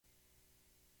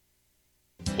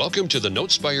Welcome to the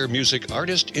Notespire Music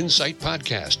Artist Insight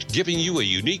Podcast, giving you a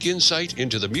unique insight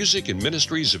into the music and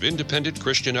ministries of independent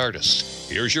Christian artists.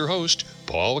 Here's your host,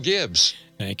 Paul Gibbs.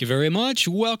 Thank you very much.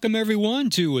 Welcome, everyone,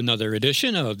 to another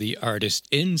edition of the Artist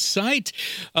Insight.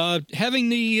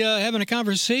 Having a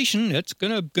conversation. It's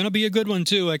gonna be a good one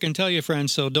too. I can tell you,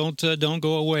 friends. So don't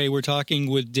go away. We're talking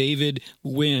with David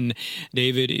Wynne.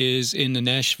 David is in the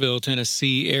Nashville,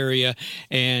 Tennessee area,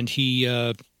 and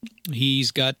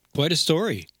he's got quite a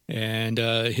story. And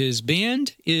his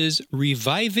band is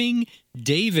Reviving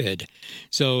David.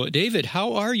 So, David,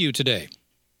 how are you today?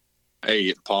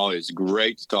 Hey, Paul, it's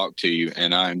great to talk to you,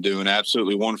 and I'm doing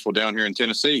absolutely wonderful down here in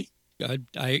Tennessee.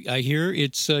 I hear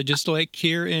it's just like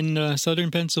here in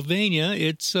southern Pennsylvania.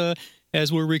 It's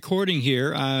as we're recording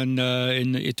here on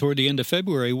toward the end of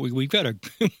February, we've got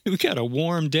a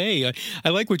warm day. I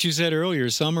like what you said earlier.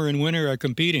 Summer and winter are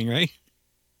competing, right?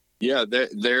 Yeah,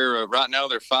 they're right now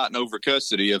they're fighting over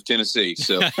custody of Tennessee.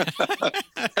 So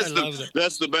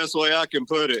that's the best way I can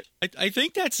put it. I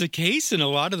think that's the case in a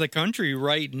lot of the country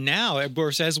right now. Of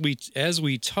course, as we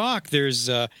talk, there's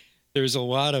a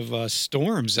lot of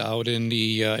storms out in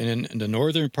the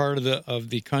northern part of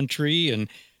the country and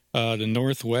the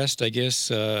northwest, I guess,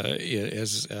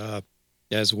 as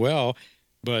well.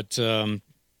 But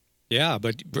yeah,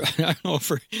 but I don't know,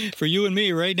 for you and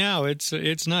me right now, it's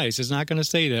nice. It's not going to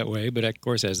stay that way. But, of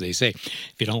course, as they say,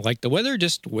 if you don't like the weather,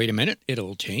 just wait a minute.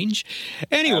 It'll change.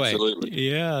 Anyway, absolutely.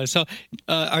 Yeah. So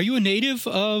are you a native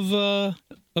of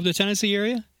the Tennessee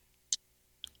area?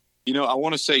 You know, I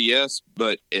want to say yes,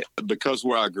 but because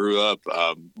where I grew up,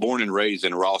 born and raised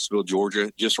in Rossville,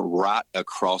 Georgia, just right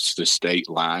across the state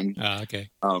line. Okay.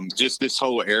 Just this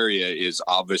whole area is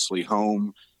obviously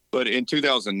home. But in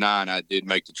 2009, I did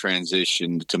make the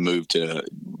transition to move to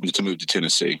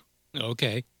Tennessee.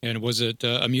 Okay, and was it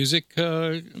a music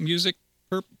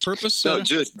purpose? No,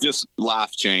 just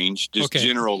life change, just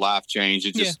general life change.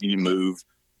 It just you move.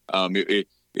 It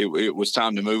was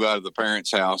time to move out of the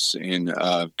parents' house and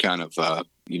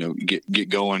get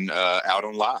going out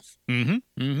on life. Mm-hmm.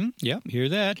 Mm-hmm. Yeah, hear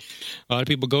that. A lot of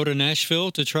people go to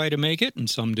Nashville to try to make it, and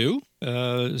some do.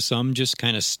 Some just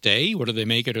kind of stay, whether they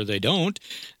make it or they don't,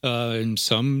 and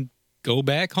some go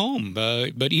back home.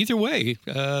 But either way,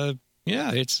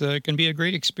 it's can be a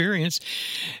great experience.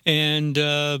 And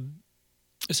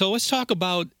so let's talk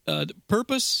about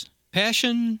purpose,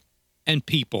 passion, and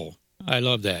people. I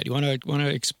love that. You want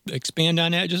to expand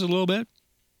on that just a little bit?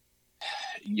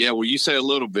 Yeah, well, you say a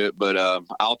little bit, but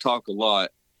I'll talk a lot.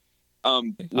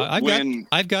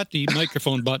 I've got the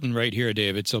microphone button right here,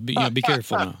 David. So be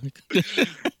careful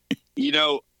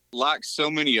now. Like so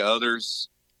many others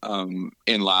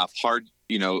in life,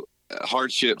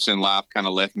 hardships in life kind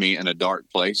of left me in a dark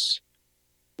place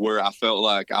where I felt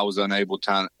like I was unable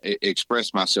to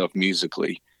express myself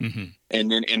musically. Mm-hmm.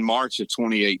 And then in March of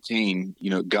 2018,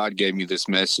 God gave me this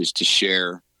message to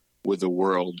share with the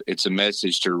world. It's a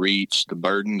message to reach the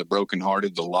burdened, the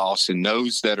brokenhearted, the lost, and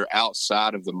those that are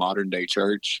outside of the modern day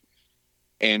church.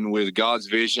 And with God's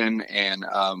vision and,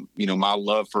 my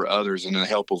love for others and the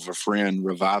help of a friend,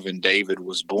 Reviving David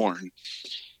was born.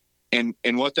 And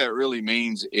what that really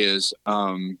means is,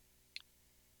 for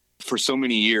so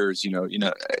many years,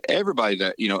 everybody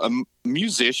that,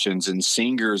 musicians and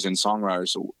singers and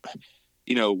songwriters,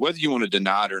 whether you want to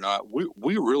deny it or not,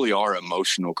 we really are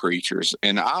emotional creatures.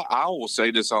 And I will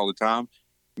say this all the time.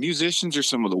 Musicians are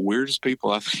some of the weirdest people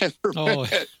I've ever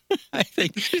met. I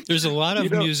think there's a lot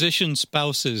of musician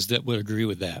spouses that would agree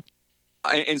with that.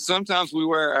 And sometimes we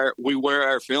wear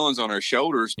our feelings on our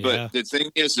shoulders, but the thing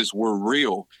is we're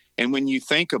real. And when you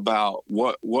think about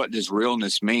what does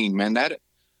realness mean, man, that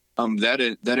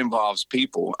involves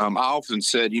people. I often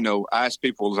said, I ask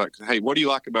people like, "Hey, what do you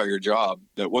like about your job?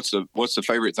 What's the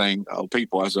favorite thing?" Oh,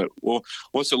 people. I said, "Well,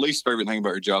 what's the least favorite thing about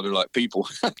your job?" They're like, "People."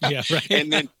 Yeah, right.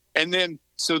 and then,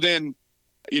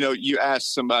 you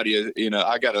ask somebody,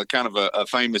 I got a kind of a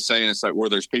famous saying. It's like, where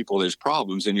there's people, there's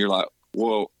problems, and you're like,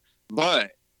 well,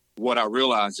 but what I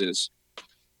realize is,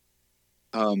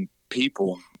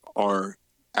 people are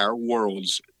our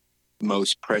world's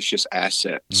most precious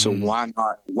asset. So why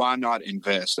not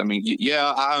invest? I mean,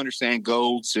 I understand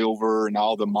gold, silver, and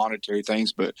all the monetary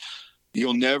things, but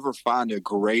you'll never find a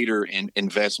greater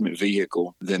investment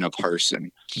vehicle than a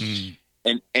person.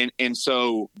 And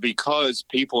so because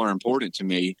people are important to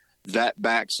me, that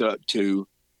backs up to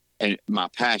my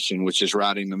passion, which is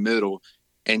right in the middle.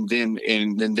 and then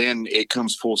it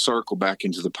comes full circle back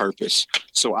into the purpose.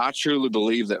 So I truly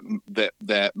believe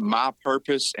that my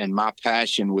purpose and my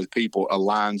passion with people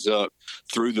aligns up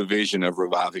through the vision of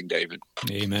Reviving David.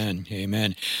 Amen.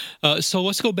 Amen. So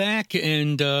let's go back,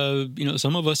 and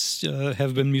some of us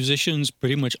have been musicians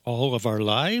pretty much all of our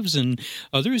lives, and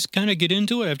others kind of get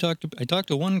into it. I talked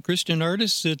to one Christian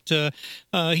artist that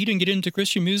he didn't get into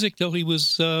Christian music till he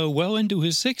was well into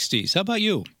his 60s. How about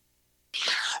you?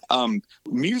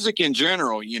 Music in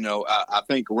general, I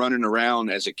think running around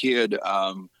as a kid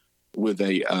with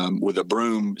a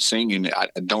broom singing, I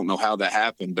don't know how that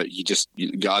happened, but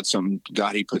God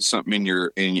he put something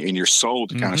in your soul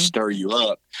to kind of stir you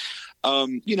up.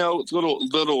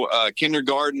 Little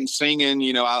kindergarten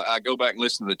singing. I go back and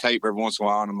listen to the tape every once in a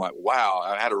while, and I'm like, wow,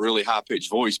 I had a really high pitched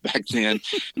voice back then.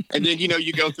 And then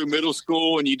you go through middle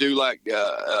school and you do like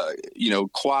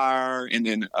choir, and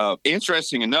then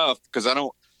interesting enough, because I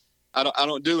don't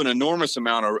do an enormous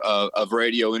amount of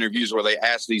radio interviews where they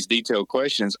ask these detailed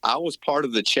questions. I was part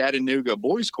of the Chattanooga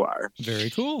Boys Choir. Very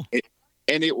cool.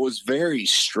 And it was very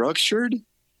structured,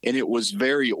 and it was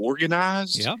very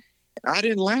organized. Yeah. I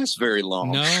didn't last very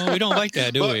long. No, we don't like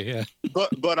that, do we? Yeah.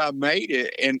 But I made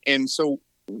it. And so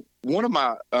one of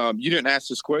my, you didn't ask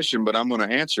this question, but I'm going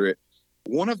to answer it.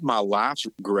 One of my life's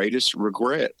greatest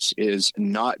regrets is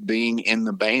not being in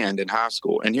the band in high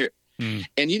school. And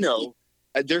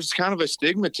there's kind of a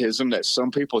stigmatism that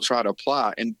some people try to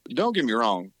apply. And don't get me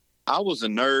wrong, I was a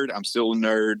nerd. I'm still a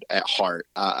nerd at heart.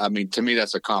 I mean, to me,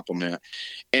 that's a compliment.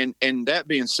 And that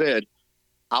being said,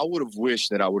 I would have wished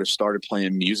that I would have started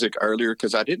playing music earlier,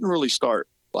 because I didn't really start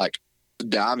like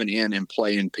diving in and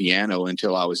playing piano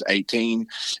until I was 18.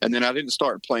 And then I didn't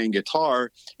start playing guitar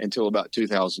until about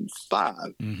 2005.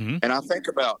 Mm-hmm. And I think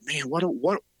about, man,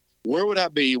 where would I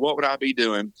be? What would I be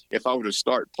doing if I would have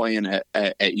started playing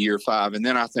at year 5? And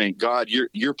then I think, God,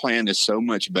 your plan is so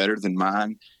much better than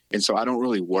mine. And so I don't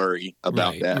really worry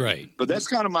about that. Right. But that's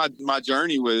kind of my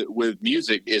journey with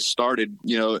music. It started,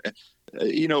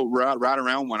 right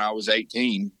around when I was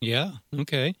 18. Yeah.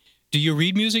 Okay. Do you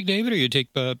read music, David, or you take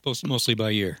mostly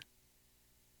by ear?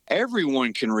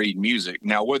 Everyone can read music.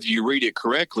 Now, whether you read it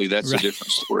correctly, that's a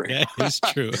different story. That is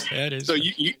true. That is so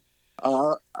true.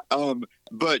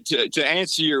 But to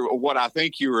answer what I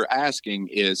think you were asking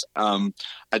is, I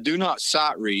do not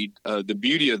sight read. The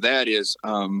beauty of that is,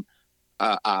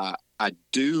 I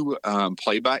do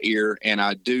play by ear, and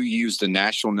I do use the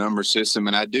national number system,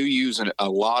 and I do use a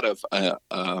lot of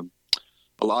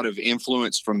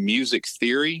influence from music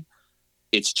theory.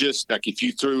 It's just like if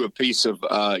you threw a piece of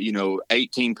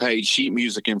 18-page sheet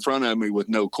music in front of me with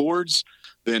no chords,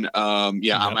 then I'm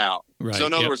out. Right. So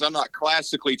in other words, I'm not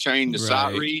classically trained to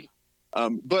sight read.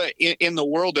 But in the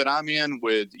world that I'm in,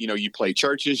 with you play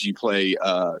churches, you play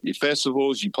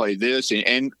festivals, you play this,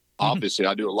 and obviously,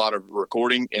 I do a lot of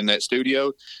recording in that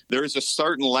studio. There is a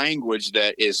certain language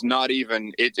that is not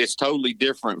even, it's totally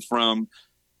different from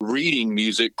reading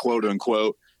music, quote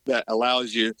unquote, that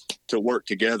allows you to work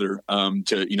together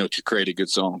to create a good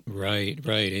song. Right.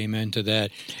 Amen to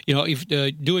that. If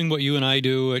doing what you and I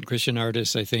do at Christian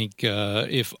Artists, I think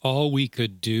if all we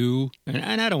could do,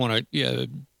 and I don't want to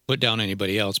put down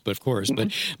anybody else, but of course,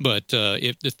 but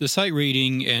if the sight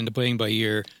reading and the playing by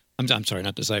ear, I'm sorry,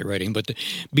 not the sight writing, but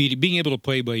being able to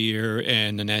play by ear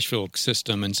and the Nashville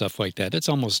system and stuff like that. That's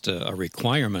almost a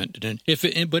requirement. And if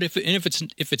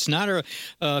it's not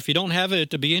if you don't have it at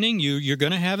the beginning, you're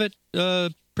going to have it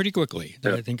pretty quickly.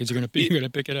 Yeah. I think you're going to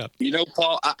pick it up.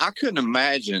 Paul, I couldn't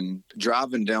imagine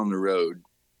driving down the road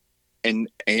and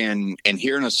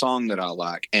hearing a song that I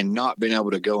like and not being able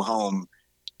to go home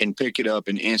and pick it up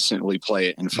and instantly play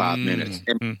it in 5 minutes.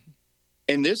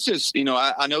 And this is,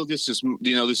 I know this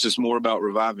is more about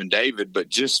Reviving David, but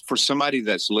just for somebody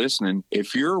that's listening,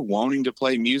 if you're wanting to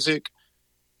play music,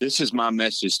 this is my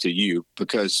message to you,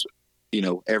 because,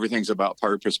 everything's about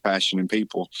purpose, passion, and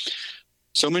people.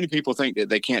 So many people think that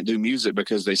they can't do music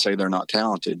because they say they're not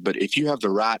talented. But if you have the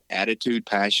right attitude,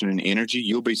 passion, and energy,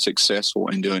 you'll be successful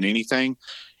in doing anything.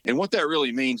 And what that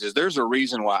really means is there's a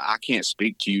reason why I can't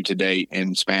speak to you today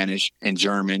in Spanish and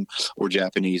German or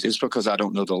Japanese. It's because I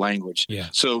don't know the language. Yeah.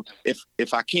 So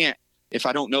if I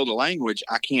don't know the language,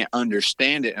 I can't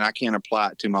understand it and I can't apply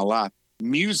it to my life.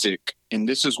 Music, and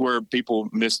this is where people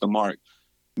miss the mark,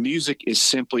 music is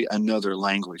simply another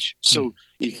language. So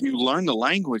if you learn the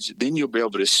language, then you'll be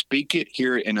able to speak it,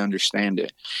 hear it, and understand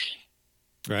it.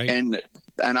 Right.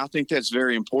 And I think that's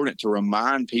very important to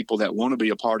remind people that want to be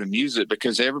a part of music,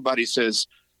 because everybody says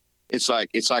it's like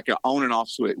an on and off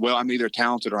switch. Well, I'm either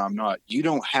talented or I'm not. You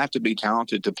don't have to be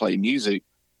talented to play music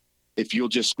if you'll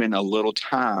just spend a little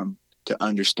time to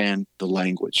understand the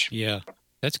language. Yeah.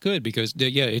 That's good because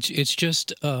it's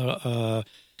just a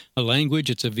language.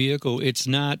 It's a vehicle. It's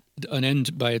not an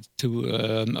end end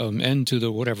to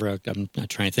the whatever. I'm not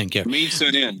trying to think. Yeah, means to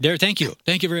an end. There. Thank you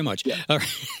very much. Yeah. All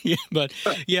right. Yeah, but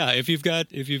yeah, if you've got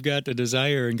the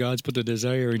desire and God's put the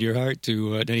desire in your heart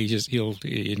to, then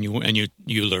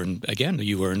you learn again.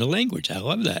 You learn the language. I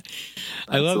love that.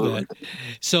 I love that.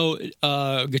 So,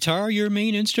 guitar, your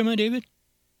main instrument, David?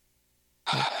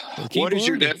 What is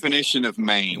your definition of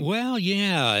main? Well,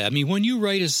 yeah. I mean, when you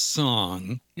write a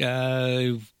song,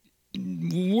 where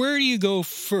do you go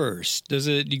first? Do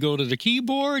you go to the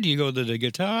keyboard? Do you go to the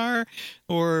guitar?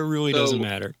 Or it really doesn't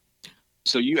matter?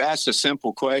 So you asked a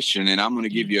simple question, and I'm going to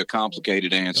give you a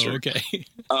complicated answer. Okay.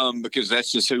 Because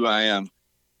that's just who I am.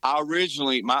 I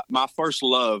originally, my first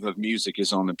love of music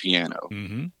is on the piano.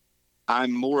 Mm-hmm.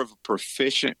 I'm more of a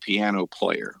proficient piano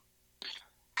player.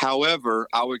 However,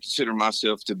 I would consider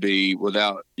myself to be,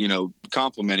 without,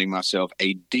 complimenting myself,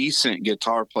 a decent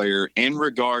guitar player in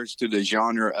regards to the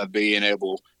genre of being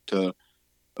able to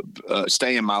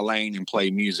stay in my lane and play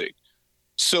music.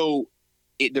 So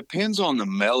it depends on the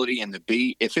melody and the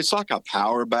beat. If it's like a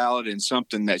power ballad and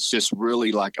something that's just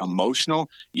really like emotional,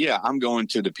 yeah, I'm going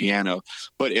to the piano.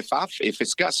 But if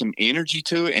it's got some energy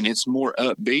to it and it's more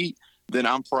upbeat, then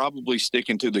I'm probably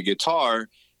sticking to the guitar.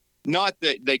 Not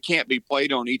that they can't be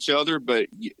played on each other, but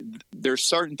there's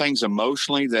certain things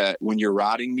emotionally that when you're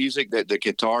writing music that the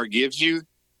guitar gives you,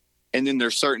 and then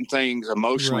there's certain things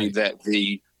emotionally that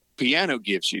the piano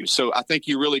gives you. So I think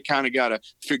you really kind of got to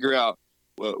figure out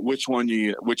which one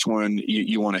you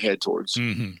want to head towards.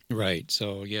 Mm-hmm. Right.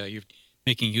 So yeah, you're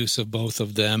making use of both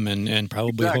of them, and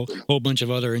probably a whole bunch of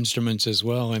other instruments as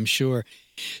well, I'm sure.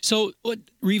 So,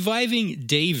 Reviving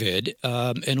David,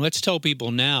 and let's tell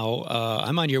people now,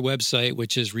 I'm on your website,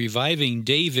 which is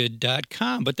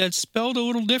revivingdavid.com, but that's spelled a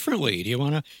little differently. Do you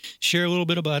want to share a little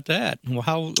bit about that?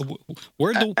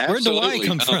 Where'd the Y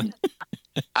come from?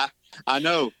 I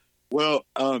know. Well,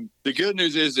 the good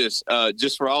news is this,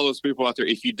 just for all those people out there,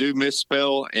 if you do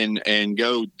misspell and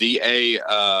go DA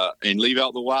and leave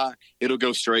out the Y, it'll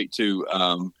go straight to,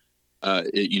 to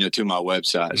my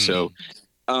website. Mm. So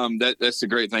that's the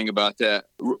great thing about that.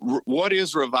 What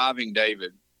is Reviving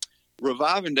David?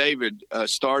 Reviving David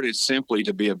started simply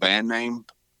to be a band name,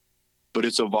 but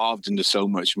it's evolved into so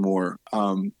much more.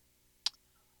 A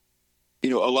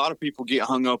lot of people get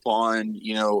hung up on,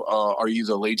 are you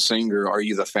the lead singer? Are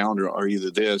you the founder? Are you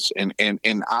the this? And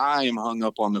I am hung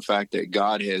up on the fact that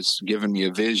God has given me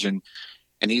a vision,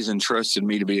 and He's entrusted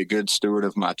me to be a good steward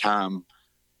of my time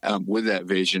with that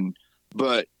vision.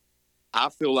 But I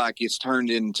feel like it's turned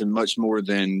into much more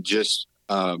than just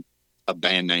a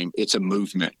band name. It's a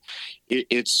movement.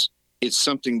 It's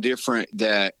something different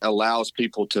that allows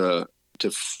people to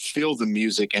feel the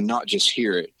music and not just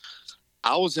hear it.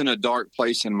 I was in a dark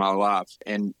place in my life,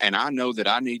 and I know that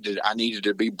I needed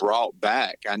to be brought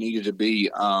back. I needed to be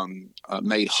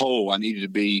made whole. I needed to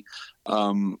be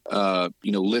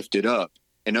lifted up.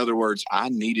 In other words, I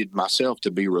needed myself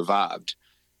to be revived.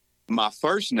 My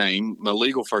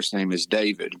legal first name is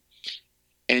David.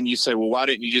 And you say, well, why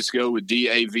didn't you just go with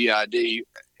D-A-V-I-D?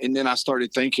 And then I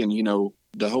started thinking,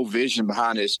 the whole vision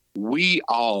behind this, we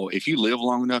all, if you live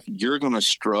long enough, you're going to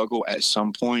struggle at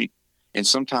some point. And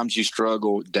sometimes you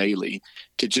struggle daily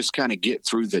to just kind of get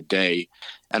through the day.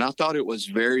 And I thought it was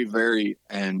very, very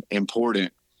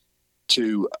important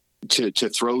to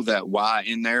throw that Y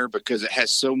in there, because it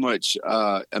has so much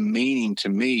a meaning to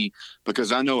me,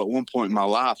 because I know at one point in my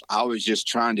life, I was just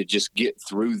trying to just get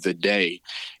through the day.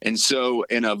 And so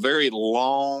in a very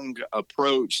long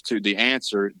approach to the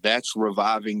answer, that's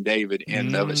Reviving David in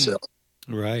and of itself.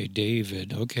 Right.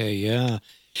 David. Okay. Yeah.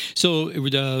 So,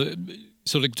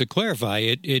 so to clarify,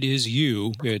 it is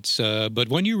you. It's but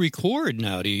when you record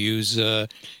now, do you use?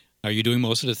 Are you doing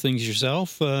most of the things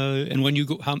yourself? And when you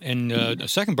go, the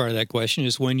second part of that question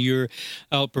is, when you're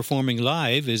out performing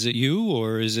live, is it you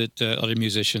or is it other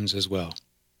musicians as well?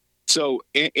 So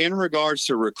in regards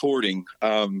to recording,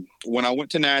 when I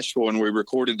went to Nashville and we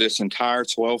recorded this entire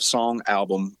 12-song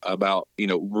album about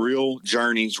real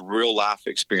journeys, real life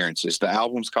experiences. The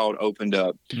album's called Opened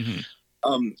Up.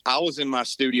 Mm-hmm. I was in my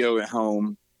studio at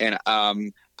home, and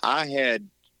I had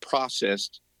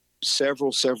processed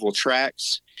several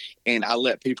tracks, and I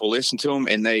let people listen to them,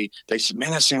 and they said, man,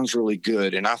 that sounds really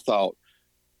good. And I thought,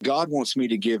 God wants me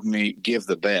to give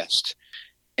the best.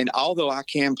 And although I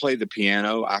can play the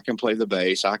piano, I can play the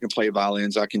bass, I can play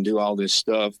violins, I can do all this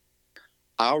stuff,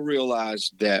 I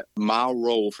realized that my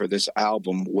role for this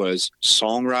album was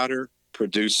songwriter,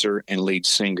 producer, and lead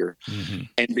singer.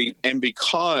 Mm-hmm. And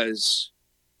because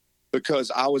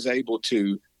I was able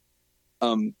to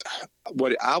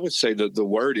what I would say the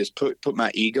word is put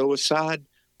my ego aside.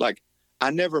 Like,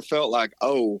 I never felt like,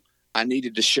 oh, I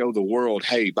needed to show the world,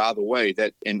 hey, by the way,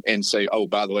 that, and say, oh,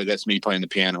 by the way, that's me playing the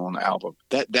piano on the album.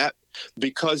 That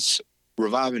because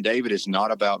Reviving David is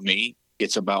not about me.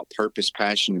 It's about purpose,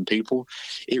 passion, and people.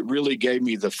 It really gave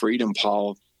me the freedom,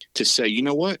 Paul, to say, you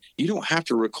know what? You don't have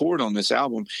to record on this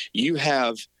album. You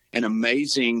have an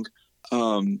amazing,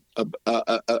 amazing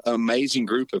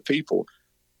group of people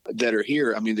that are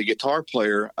here. I mean, the guitar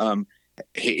player,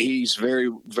 he's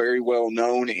very, very well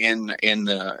known in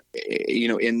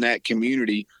that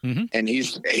community, Mm-hmm. and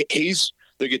he's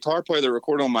the guitar player that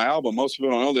recorded on my album. Most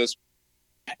people don't know this.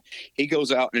 He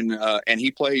goes out and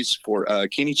he plays for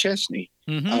Kenny Chesney.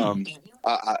 Mm-hmm.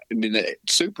 I mean, the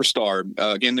superstar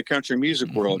in the country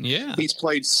music world. Yeah, he's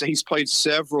played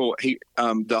several.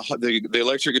 The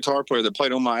electric guitar player that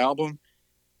played on my album,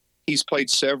 he's played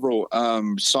several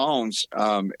songs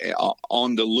on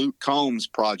the Luke Combs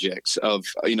projects of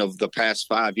the past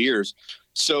 5 years.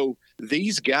 So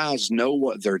these guys know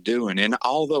what they're doing, and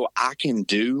although I can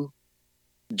do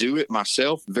it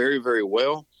myself very, very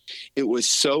well, it was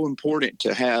so important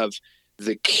to have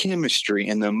the chemistry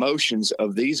and the emotions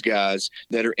of these guys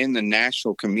that are in the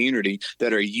national community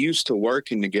that are used to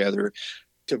working together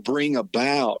to bring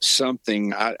about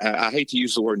something. I hate to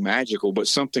use the word magical, but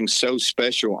something so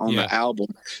special on the album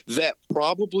that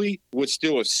probably would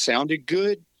still have sounded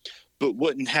good, but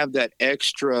wouldn't have that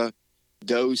extra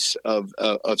dose of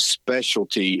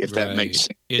specialty, if that makes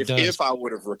sense. If I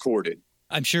would have recorded.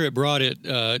 I'm sure it brought it,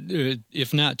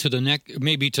 if not to the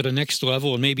maybe to the next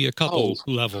level, and maybe a couple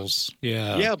levels.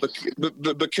 Yeah. Yeah, but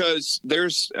because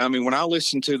when I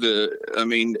listen to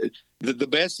the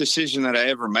best decision that I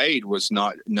ever made was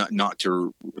not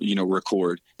to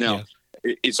record. Now,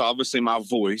 it's obviously my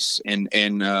voice, and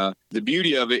the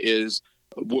beauty of it is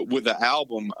with the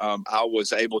album, I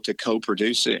was able to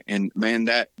co-produce it, and man,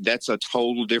 that's a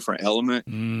total different element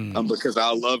because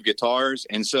I love guitars,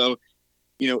 and so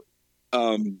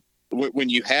when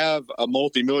you have a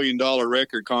multi-million-dollar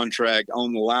record contract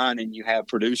on the line and you have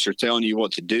producers telling you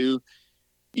what to do,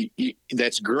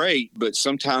 that's great, but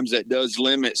sometimes that does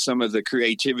limit some of the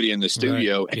creativity in the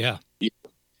studio. Right. Yeah.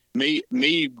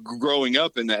 Me growing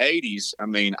up in the 80s, I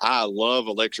mean, I love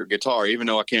electric guitar, even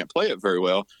though I can't play it very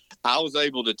well. I was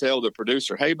able to tell the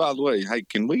producer, hey, by the way, hey,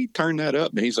 can we turn that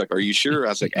up? And he's like, are you sure? I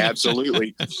was like,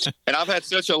 absolutely. And I've had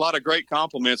such a lot of great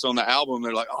compliments on the album.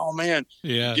 They're like, oh, man,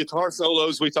 guitar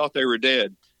solos, we thought they were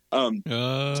dead.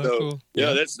 Cool.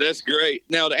 Yeah, that's great.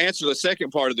 Now, to answer the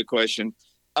second part of the question,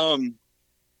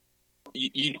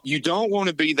 you don't want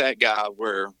to be that guy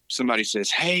where somebody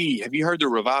says, hey, have you heard the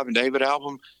Reviving David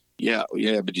album? Yeah,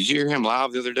 but did you hear him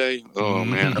live the other day? Oh,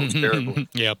 man, that was terrible.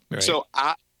 Yep. Right. So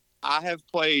I have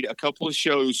played a couple of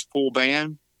shows full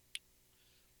band.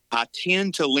 I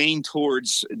tend to lean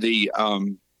towards the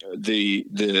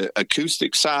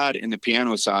acoustic side and the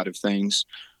piano side of things.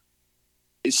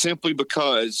 It's simply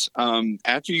because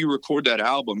after you record that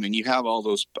album and you have all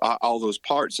those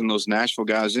parts and those Nashville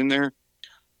guys in there,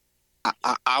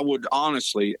 I would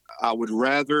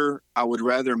rather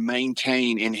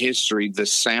maintain in history the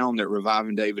sound that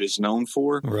Reviving David is known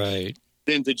for, right,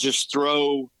 than to just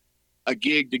throw a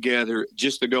gig together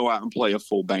just to go out and play a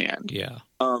full band. Yeah.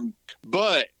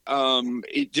 But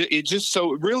it just,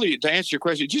 so really, to answer your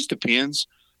question, it just depends.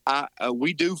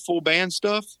 We do full band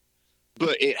stuff,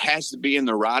 but it has to be in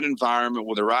the right environment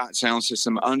with the right sound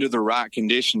system under the right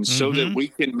conditions so that we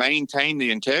can maintain the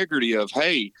integrity of,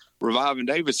 hey, Reviving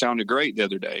David sounded great the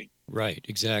other day. Right.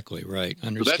 Exactly. Right.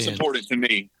 Understand. So that's important to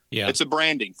me. Yeah. It's a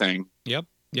branding thing. Yep.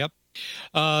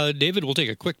 David, we'll take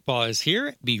a quick pause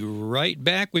here. Be right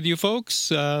back with you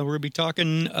folks. We'll be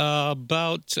talking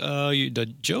about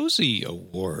the Josie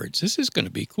Awards. This is going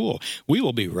to be cool. We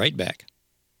will be right back.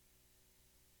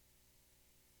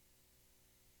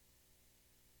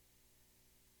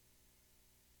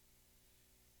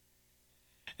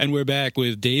 And we're back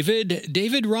with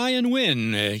David Ryan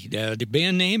Wynne. The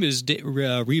band name is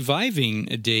Reviving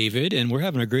David, and we're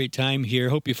having a great time here.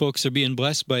 Hope you folks are being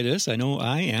blessed by this. I know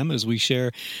I am as we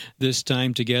share this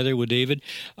time together with David.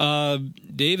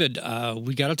 David,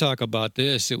 we got to talk about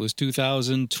this. It was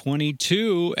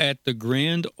 2022 at the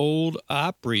Grand Ole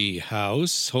Opry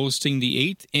House hosting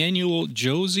the 8th Annual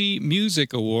Josie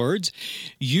Music Awards.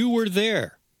 You were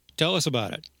there. Tell us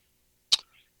about it.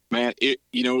 Man, it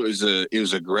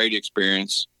was a great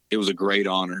experience. It was a great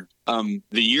honor. The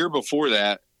year before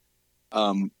that,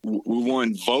 we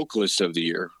won Vocalist of the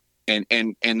Year, and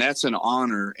that's an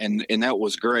honor, and that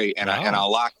was great, and wow. I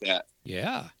like that.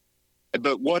 Yeah.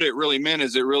 But what it really meant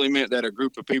is it really meant that a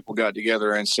group of people got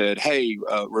together and said, hey,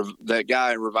 that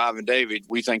guy Reviving David,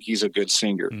 we think he's a good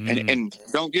singer. And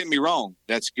don't get me wrong,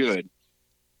 that's good.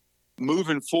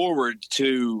 Moving forward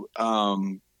to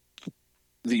the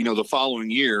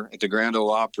following year at the Grand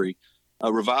Ole Opry,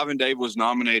 Reviving David was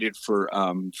nominated for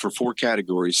 4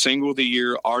 categories: Single of the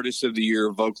Year, Artist of the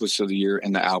Year, Vocalist of the Year,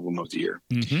 and the Album of the Year.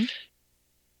 Mm-hmm.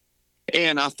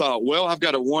 And I thought, well, I've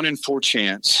got a 1 in 4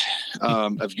 chance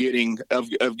of getting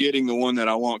the one that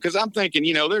I want, because I'm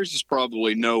thinking, there's just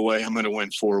probably no way I'm going to win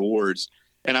 4 awards.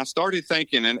 And I started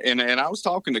thinking, and I was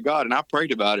talking to God, and I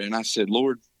prayed about it, and I said,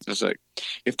 Lord, I was like,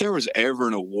 if there was ever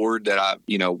an award that I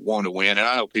want to win, and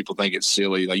I know people think it's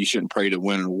silly, like you shouldn't pray to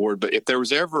win an award, but if there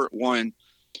was ever one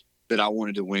that I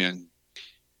wanted to win,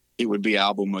 it would be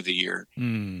Album of the Year.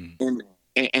 And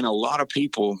a lot of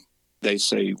people, they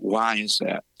say, why is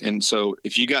that? And so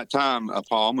if you got time,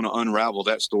 Paul, I'm going to unravel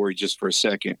that story just for a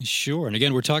second. Sure. And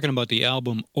again, we're talking about the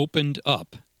album Opened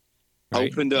Up.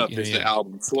 Right? Opened Up is the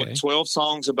album. Okay. 12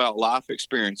 songs about life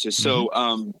experiences.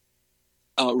 So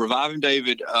Reviving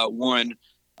David won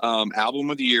Album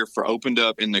of the Year for Opened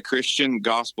Up in the Christian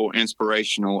Gospel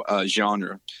Inspirational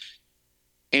genre.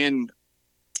 And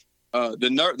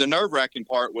the nerve-wracking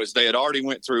part was they had already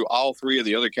went through all 3 of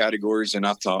the other categories, and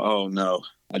I thought, oh, no,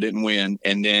 I didn't win.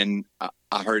 And then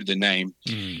I heard the name.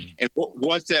 And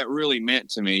what that really meant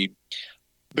to me,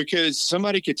 because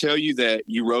somebody could tell you that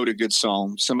you wrote a good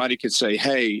song. Somebody could say,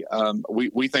 hey,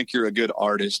 we think you're a good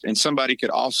artist. And somebody could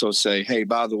also say, hey,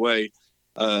 by the way,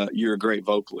 you're a great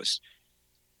vocalist.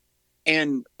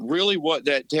 And really what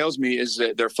that tells me is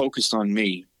that they're focused on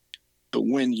me. But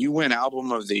when you win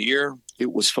Album of the Year,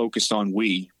 it was focused on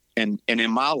we. And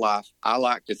in my life, I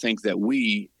like to think that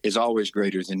we is always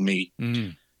greater than me.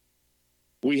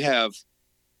 We have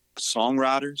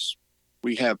songwriters,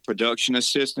 we have production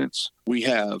assistants, we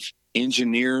have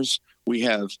engineers, we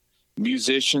have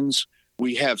musicians,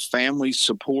 we have family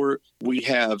support, we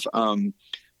have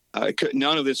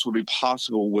none of this would be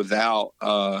possible without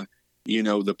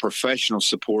the professional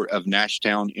support of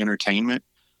Nashtown Entertainment.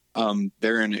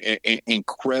 They're an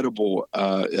incredible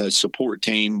support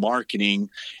team,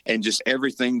 marketing, and just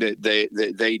everything that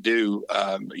they do,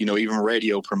 even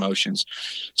radio promotions.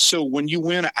 So when you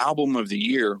win an Album of the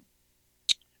Year,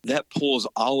 that pulls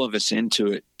all of us into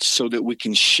it so that we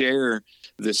can share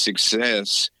the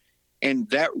success. And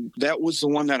that was the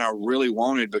one that I really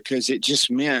wanted, because it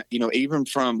just meant, even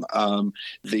from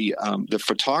the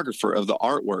photographer of the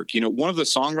artwork, one of the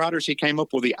songwriters, he came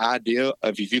up with the idea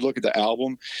of, if you look at the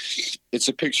album, it's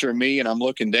a picture of me and I'm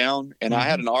looking down. And I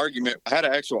had an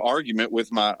actual argument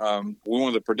with my one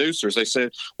of the producers. They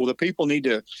said, well, the people need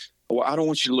to, I don't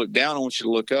want you to look down, I want you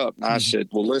to look up. And I said,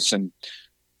 well, listen,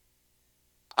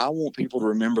 I want people to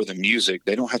remember the music.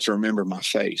 They don't have to remember my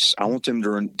face. I want them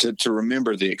to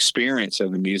remember the experience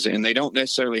of the music, and they don't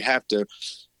necessarily have to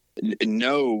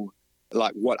know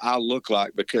like what I look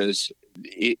like, because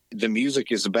the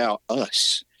music is about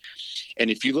us.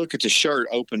 And if you look at the shirt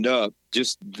Opened Up,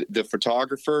 just the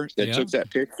photographer that took that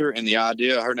picture and the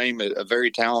idea, her name is a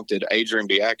very talented Adrian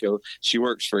Biacco. She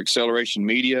works for Acceleration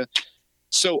Media.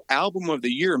 So Album of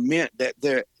the Year meant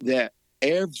that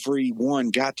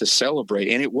everyone got to celebrate,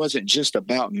 and it wasn't just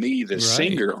about me, the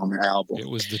singer on the album. It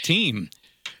was the team.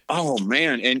 Oh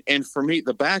man, and for me,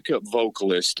 the backup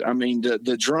vocalist. I mean,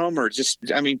 the drummer.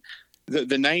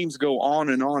 The names go on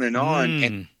and on and on.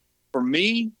 And for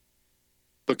me,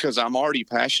 because I'm already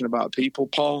passionate about people,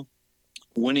 Paul,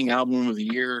 winning Album of the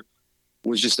Year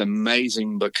was just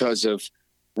amazing, because of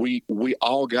we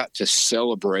all got to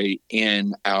celebrate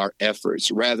in our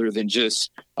efforts, rather than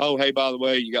just, oh, hey, by the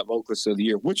way, you got Vocalist of the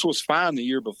Year, which was fine the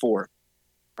year before.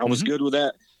 I was good with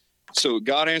that. So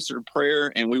God answered a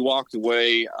prayer, and we walked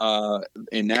away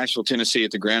in Nashville, Tennessee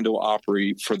at the Grand Ole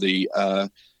Opry for the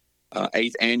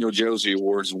 8th Annual Josie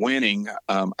Awards, winning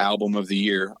Album of the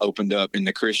Year, Opened Up in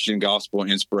the Christian Gospel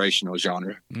Inspirational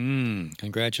genre.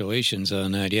 Congratulations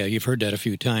on that. Yeah, you've heard that a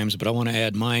few times, but I want to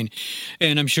add mine,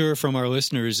 and I'm sure from our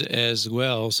listeners as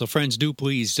well. So friends, do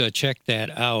please check that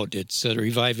out. It's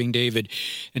Reviving David,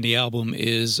 and the album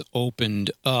is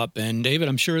Opened Up. And David,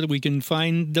 I'm sure that we can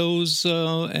find those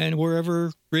and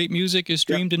wherever great music is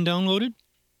streamed and downloaded?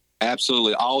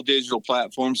 Absolutely. All digital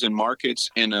platforms and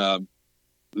markets. And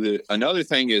another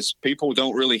thing is, people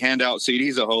don't really hand out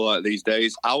CDs a whole lot these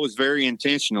days. I was very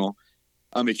intentional.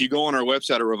 If you go on our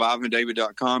website at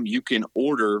revivingdavid.com, you can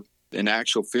order an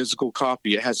actual physical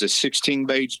copy. It has a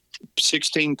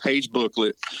 16-page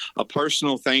booklet, a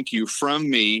personal thank you from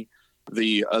me,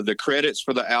 the credits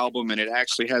for the album, and it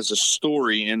actually has a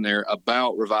story in there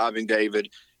about Reviving David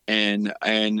and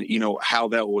how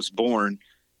that was born.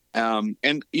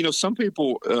 And some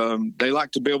people they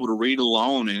like to be able to read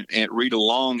along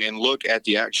and look at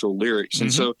the actual lyrics.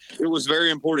 And so it was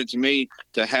very important to me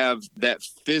to have that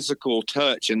physical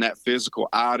touch and that physical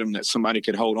item that somebody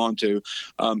could hold on to.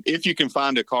 If you can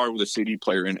find a car with a CD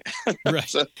player in it, right?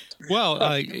 So,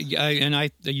 well,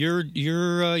 you're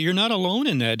not alone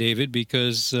in that, David,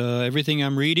 because everything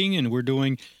I'm reading and we're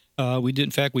doing. We did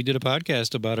a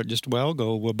podcast about it just a while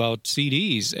ago about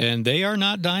CDs, and they are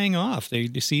not dying off.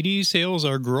 The CD sales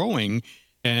are growing,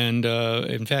 and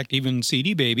in fact, even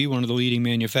CD Baby, one of the leading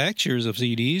manufacturers of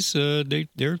CDs,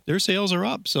 their sales are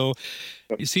up. So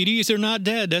CDs are not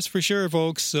dead, that's for sure,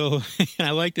 folks. So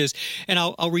I like this, and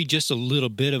I'll read just a little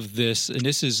bit of this. And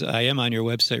I am on your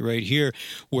website right here,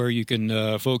 where you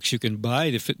can, folks, you can buy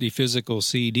the physical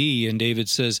CD. And David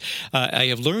says, "I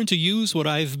have learned to use what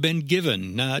I've been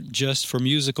given, not just for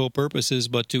musical purposes,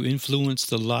 but to influence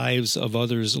the lives of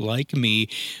others like me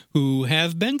who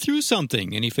have been through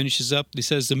something." And he finishes up. He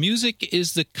says, "The music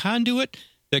is the conduit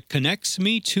that connects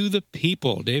me to the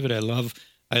people." David, I love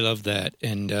that,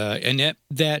 and that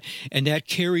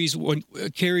carries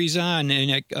on,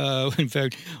 and in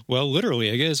fact, well,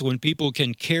 literally, I guess, when people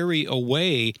can carry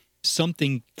away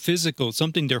something physical,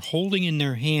 something they're holding in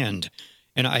their hand,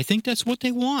 and I think that's what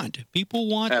they want. People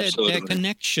want that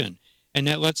connection, and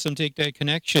that lets them take that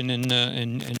connection and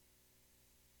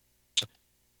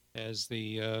as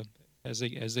they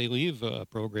leave a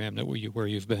program where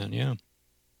you've been, yeah.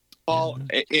 Well,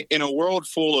 in a world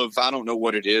full of, I don't know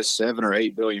what it is, 7 or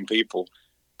 8 billion people,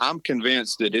 I'm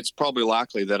convinced that it's probably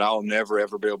likely that I'll never,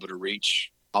 ever be able to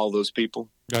reach all those people.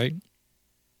 Right.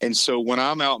 And so when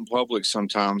I'm out in public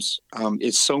sometimes,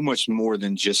 it's so much more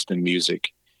than just the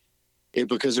music.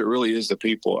 Because it really is the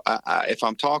people. If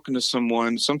I'm talking to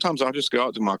someone, sometimes I'll just go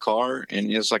out to my car,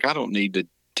 and it's like I don't need the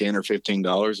 $10 or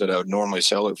 $15 that I would normally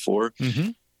sell it for.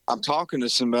 Mm-hmm. I'm talking to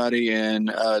somebody,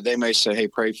 and they may say, "Hey,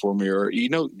 pray for me," or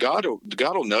God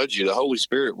will nudge you. The Holy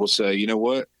Spirit will say, "You know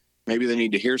what? Maybe they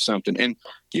need to hear something." And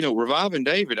reviving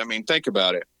David. I mean, think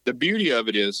about it. The beauty of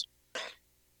it is,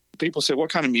 people say, "What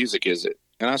kind of music is it?"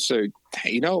 And I say,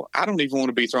 "Hey, I don't even want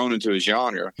to be thrown into a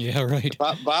genre." Yeah, right.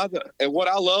 And what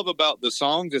I love about the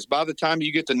songs is, by the time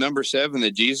you get to number 7,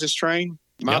 the Jesus Train,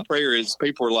 my prayer is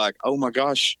people are like, "Oh my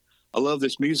gosh, I love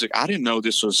this music. I didn't know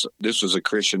this was a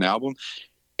Christian album."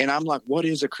 And I'm like, what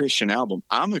is a Christian album?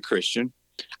 I'm a Christian.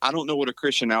 I don't know what a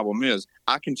Christian album is.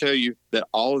 I can tell you that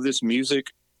all of this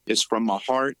music is from my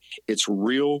heart. It's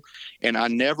real. And I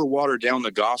never water down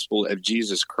the gospel of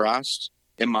Jesus Christ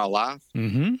in my life.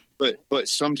 Mm-hmm. But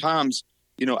sometimes,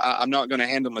 I'm not going to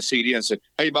hand them a CD and say,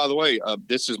 "Hey, by the way,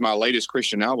 this is my latest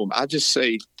Christian album." I just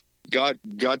say, God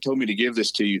told me to give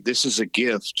this to you. This is a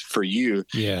gift for you.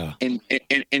 Yeah.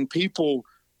 And people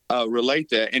relate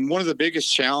that. And one of the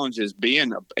biggest challenges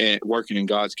working in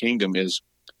God's kingdom is,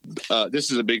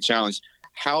 this is a big challenge.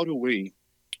 How do we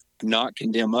not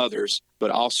condemn others,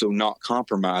 but also not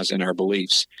compromise in our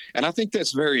beliefs? And I think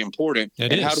that's very important.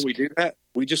 How do we do that?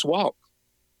 We just walk.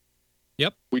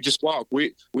 Yep. We just walk.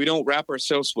 We don't wrap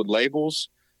ourselves with labels.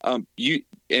 And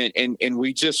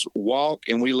we just walk,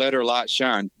 and we let our light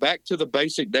shine. Back to the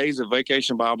basic days of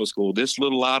Vacation Bible School. This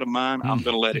little light of mine, I'm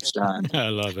going to let it shine. I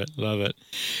love it.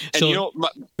 And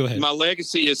go ahead. My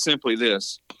legacy is simply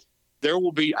this.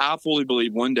 I fully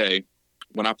believe one day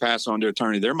when I pass on to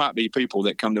eternity, there might be people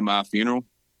that come to my funeral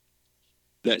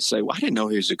that say, "Well, I didn't know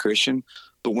he was a Christian."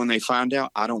 But when they find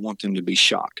out, I don't want them to be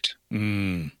shocked.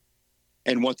 Mm.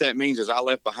 And what that means is I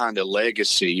left behind a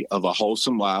legacy of a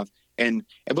wholesome life. And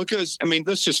because,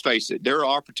 let's just face it, there are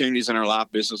opportunities in our life,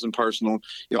 business and personal.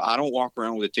 I don't walk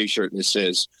around with a T-shirt that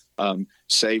says,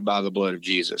 "Saved by the blood of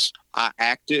Jesus." I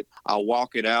act it. I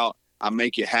walk it out. I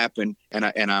make it happen. And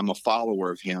I'm a follower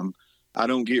of him. I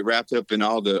don't get wrapped up in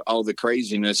all the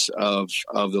craziness of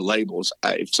the labels.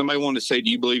 If somebody wanted to say, "Do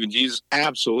you believe in Jesus?"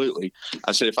 Absolutely.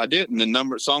 I said, if I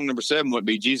didn't, song number 7 would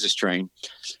be Jesus Train.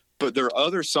 But there are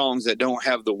other songs that don't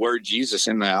have the word Jesus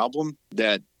in the album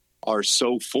that are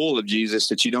so full of Jesus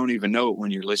that you don't even know it when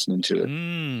you're listening to it.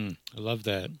 I love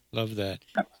that.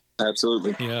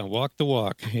 Absolutely. Yeah, walk the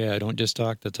walk. Yeah, don't just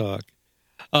talk the talk.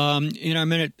 In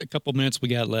our a couple minutes we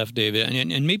got left, David,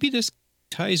 and maybe this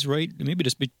ties maybe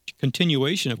this be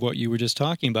continuation of what you were just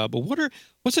talking about. But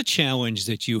what's a challenge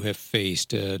that you have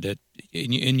faced that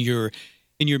in your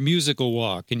musical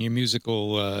walk, in your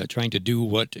musical trying to do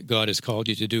what God has called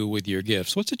you to do with your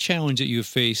gifts? What's a challenge that you've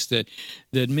faced that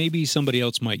maybe somebody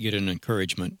else might get an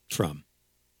encouragement from?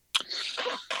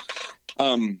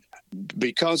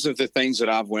 Because of the things that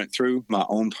I've went through, my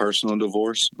own personal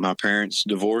divorce, my parents'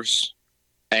 divorce,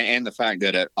 And the fact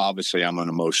that obviously I'm an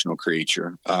emotional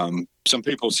creature. Some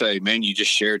people say, man, you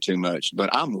just share too much, but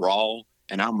I'm raw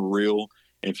and I'm real.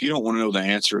 And if you don't want to know the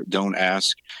answer, don't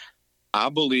ask. I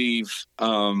believe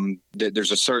that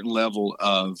there's a certain level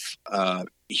of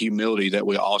humility that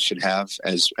we all should have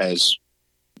as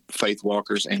faith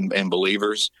walkers and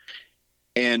believers.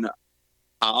 And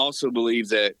I also believe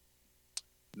that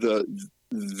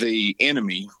the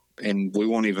enemy, and we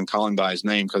won't even call him by his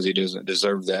name because he doesn't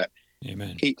deserve that.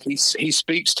 Amen. He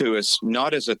speaks to us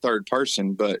not as a third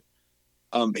person, but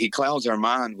he clouds our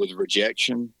mind with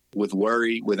rejection, with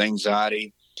worry, with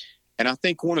anxiety. And I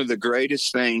think one of the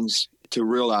greatest things to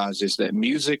realize is that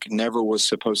music never was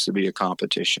supposed to be a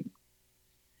competition.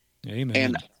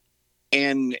 Amen.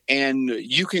 And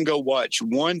you can go watch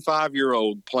one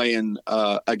 5-year-old playing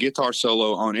a guitar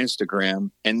solo on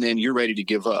Instagram, and then you're ready to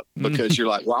give up because you're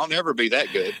like, well, I'll never be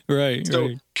that good. Right. So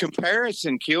right.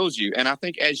 comparison kills you. And I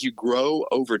think as you grow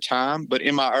over time, but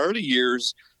in my early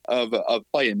years of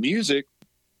playing music,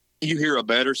 you hear a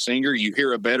better singer, you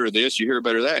hear a better this, you hear a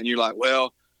better that, and you're like,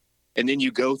 well, and then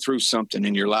you go through something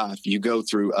in your life. You go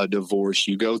through a divorce.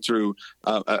 You go through,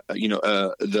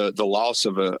 the loss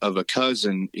of a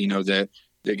cousin, that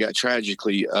got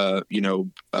tragically,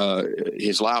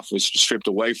 his life was stripped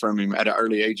away from him at an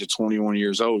early age of 21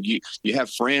 years old. You have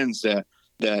friends that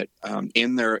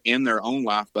in their own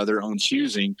life by their own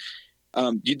choosing.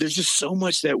 There's just so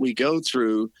much that we go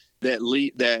through that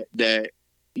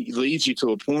leads you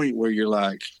to a point where you're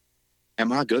like,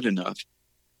 am I good enough?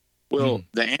 Well,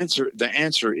 the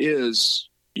answer is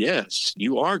yes,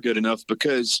 you are good enough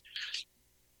because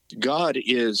God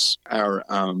is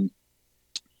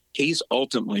he's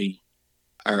ultimately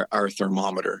our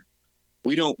thermometer.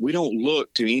 We don't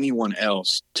look to anyone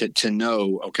else to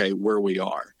know, okay, where we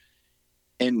are.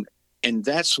 And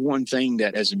that's one thing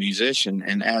that as a musician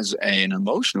and as an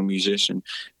emotional musician,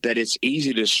 that it's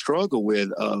easy to struggle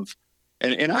with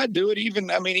And I do it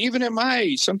even at my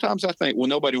age. Sometimes I think, well,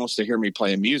 nobody wants to hear me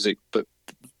playing music. But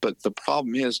the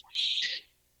problem is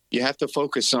you have to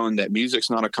focus on that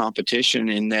music's not a competition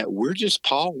and that we're just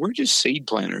seed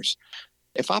planters.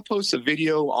 If I post a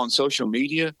video on social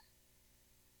media,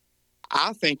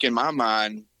 I think in my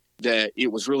mind that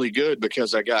it was really good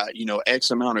because I got,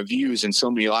 X amount of views and so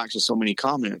many likes and so many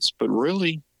comments. But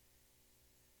really,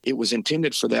 it was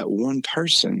intended for that one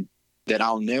person that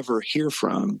I'll never hear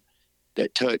from,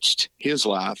 that touched his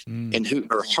life and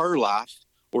or her life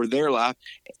or their life.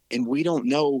 And we don't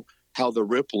know how the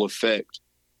ripple effect.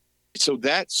 So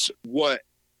that's what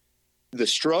the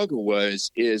struggle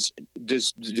was, is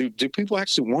do people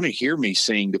actually want to hear me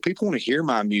sing? Do people want to hear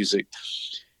my music?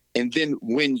 And then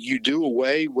when you do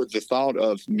away with the thought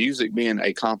of music being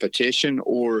a competition,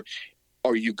 or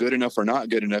are you good enough or not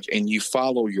good enough, and you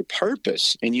follow your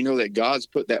purpose and you know that God's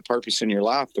put that purpose in your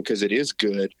life because it is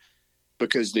good,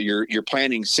 because you're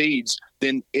planting seeds,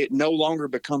 then it no longer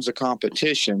becomes a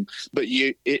competition. But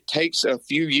it takes a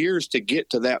few years to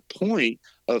get to that point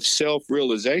of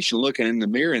self-realization, looking in the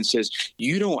mirror and says,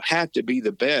 you don't have to be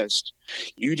the best.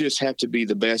 You just have to be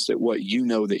the best at what you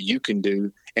know that you can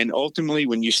do. And ultimately,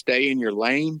 when you stay in your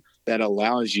lane, that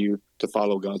allows you to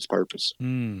follow God's purpose.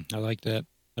 I like that.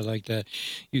 I like that.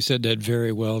 You said that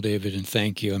very well, David, and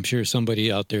thank you. I'm sure somebody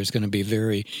out there is going to be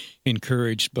very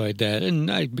encouraged by that.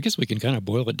 And I guess we can kind of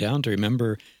boil it down to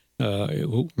remember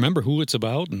who it's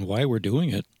about and why we're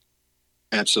doing it.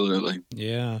 Absolutely.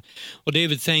 Yeah. Well,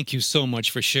 David, thank you so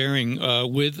much for sharing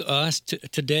with us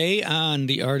today on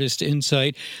The Artist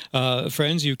Insight.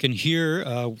 Friends, you can hear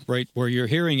right where you're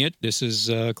hearing it. This is,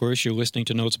 of course, you're listening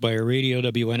to Notes by Radio,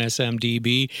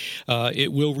 WNSMDB.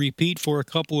 It will repeat for a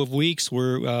couple of weeks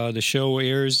where the show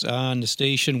airs on the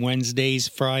station Wednesdays,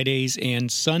 Fridays, and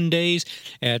Sundays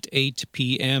at 8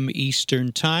 p.m.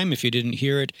 Eastern Time. If you didn't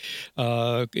hear it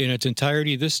in its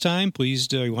entirety this time,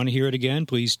 please, you want to hear it again,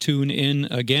 please tune in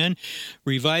again.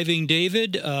 Reviving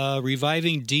David,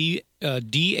 reviving DAYVID.com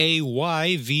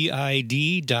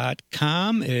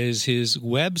is his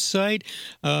website.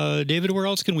 David, where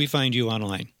else can we find you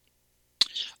online?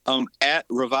 At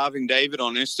Reviving David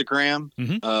on Instagram.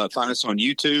 Find us on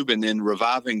YouTube, and then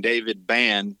Reviving David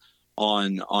Band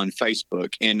on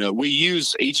Facebook. And we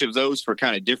use each of those for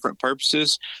kind of different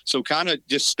purposes. So kind of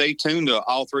just stay tuned to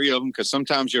all three of them, because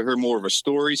sometimes you'll hear more of a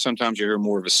story, sometimes you'll hear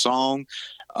more of a song.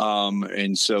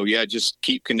 And so, yeah, just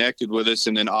keep connected with us.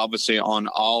 And then obviously on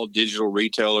all digital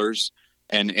retailers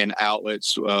and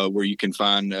outlets where you can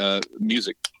find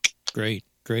music. Great.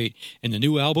 And the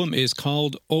new album is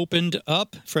called Opened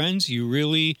Up. Friends, you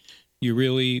really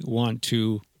want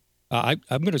to, I'm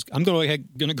going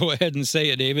to go ahead and say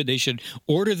it, David. They should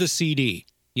order the CD.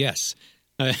 Yes.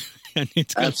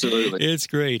 Absolutely. It's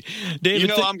great.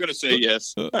 David, I'm going to say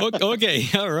yes. Okay.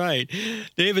 All right.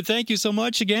 David, thank you so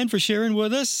much again for sharing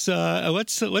with us.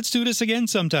 Let's do this again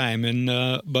sometime.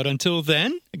 And but until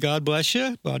then, God bless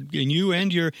you, and you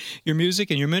and your music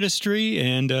and your ministry,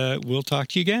 and we'll talk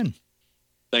to you again.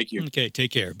 Thank you. Okay,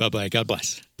 take care. Bye-bye. God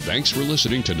bless. Thanks for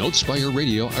listening to Notespire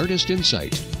Radio Artist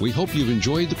Insight. We hope you've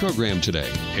enjoyed the program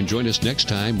today. And join us next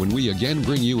time when we again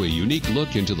bring you a unique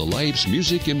look into the lives,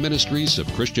 music, and ministries of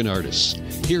Christian artists.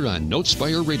 Here on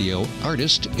Notespire Radio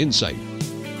Artist Insight.